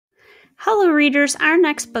Hello readers, our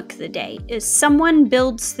next book of the day is Someone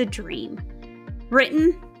Builds the Dream,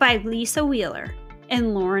 written by Lisa Wheeler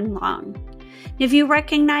and Lauren Long. If you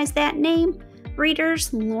recognize that name,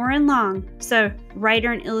 readers, Lauren Long is the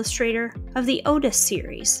writer and illustrator of the Otis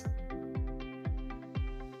series.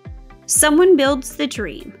 Someone Builds the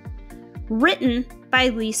Dream, written by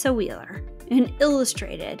Lisa Wheeler and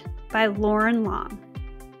illustrated by Lauren Long.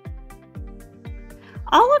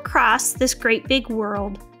 All across this great big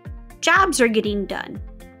world, jobs are getting done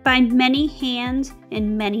by many hands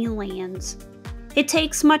in many lands. It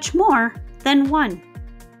takes much more than one.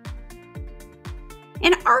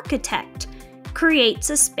 An architect creates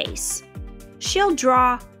a space. She'll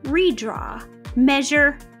draw, redraw,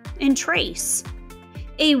 measure, and trace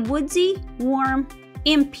a woodsy, warm,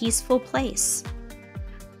 and peaceful place.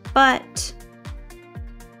 But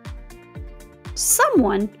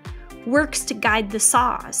someone works to guide the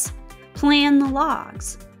saws, plan the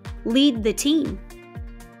logs, lead the team.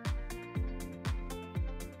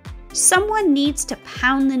 Someone needs to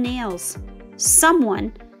pound the nails.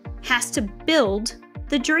 Someone has to build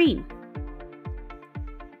the dream.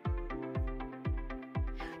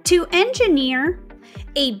 To engineer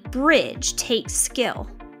a bridge takes skill.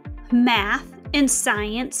 Math and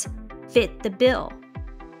science fit the bill.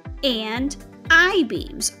 And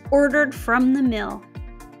I-beams ordered from the mill.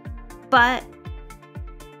 But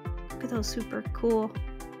look at those super cool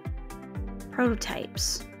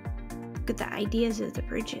prototypes. Look at the ideas of the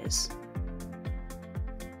bridges.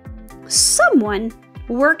 Someone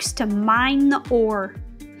works to mine the ore,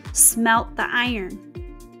 smelt the iron,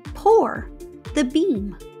 pour the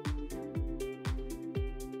beam.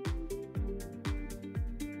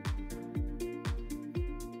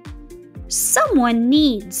 Someone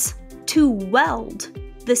needs to weld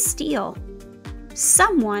the steel.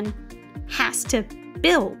 Someone has to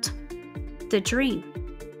build the dream.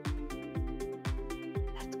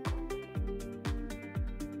 That's cool.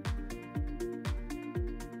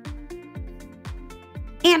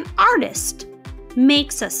 An artist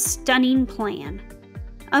makes a stunning plan,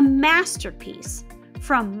 a masterpiece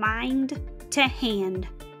from mind to hand,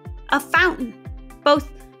 a fountain, both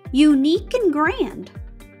unique and grand.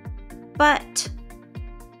 But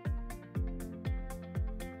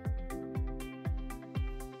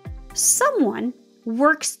someone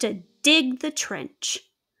works to dig the trench,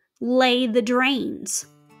 lay the drains,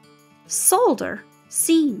 solder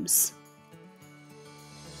seams.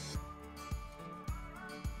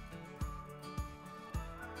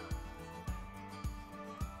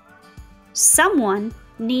 Someone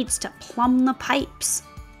needs to plumb the pipes.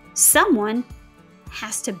 Someone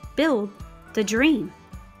has to build the dream.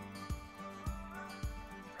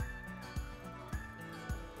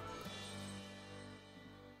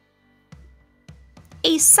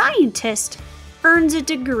 A scientist earns a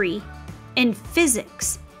degree in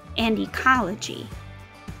physics and ecology.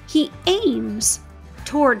 He aims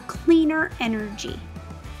toward cleaner energy.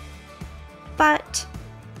 But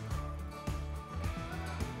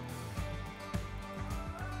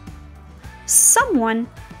someone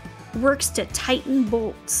works to tighten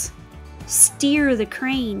bolts, steer the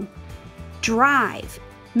crane, drive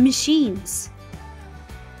machines.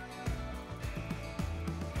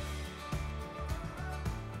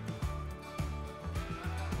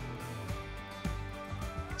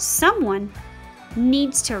 Someone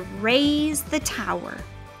needs to raise the tower.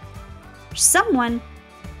 Someone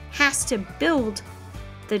has to build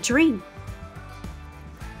the dream.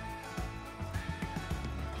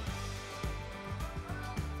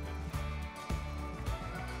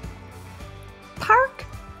 Park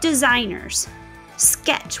designers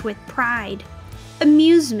sketch with pride,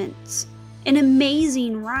 amusements and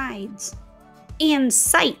amazing rides, and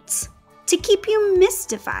sights to keep you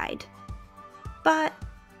mystified. But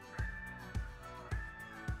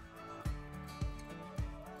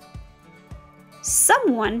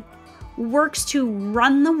someone works to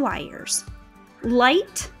run the wires,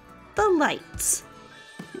 light the lights,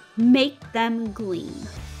 make them gleam.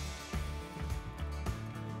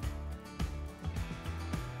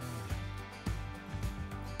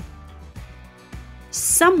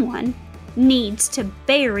 Someone needs to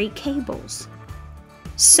bury cables.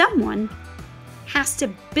 Someone has to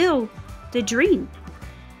build the dream.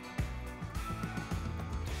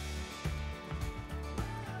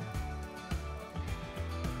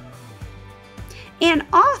 An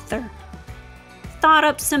author thought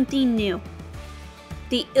up something new.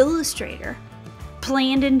 The illustrator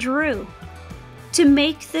planned and drew to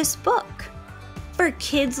make this book for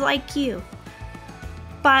kids like you.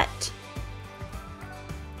 But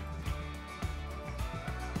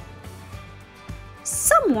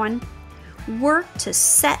someone work to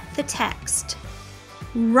set the text,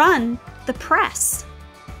 run the press,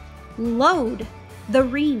 load the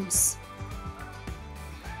reams.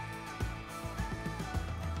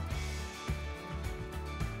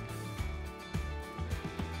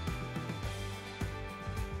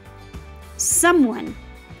 Someone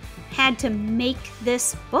had to make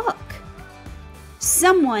this book.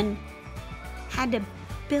 Someone had to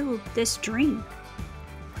build this dream.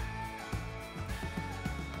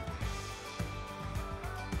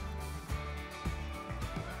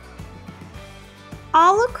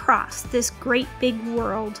 All across this great big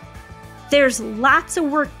world, there's lots of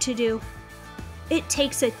work to do. It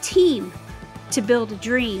takes a team to build a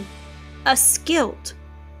dream, a skilled,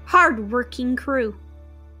 hard-working crew.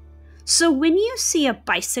 So when you see a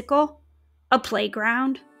bicycle, a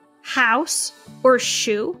playground, house, or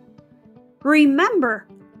shoe, remember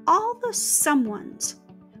all the someones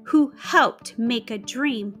who helped make a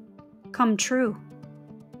dream come true.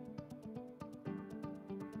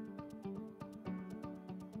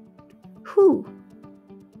 Who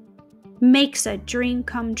makes a dream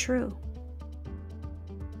come true?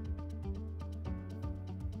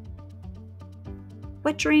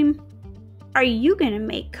 What dream are you going to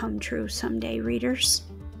make come true someday, readers?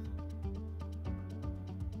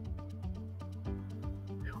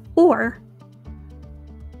 Or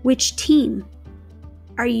which team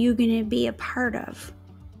are you going to be a part of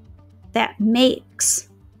that makes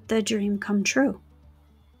the dream come true?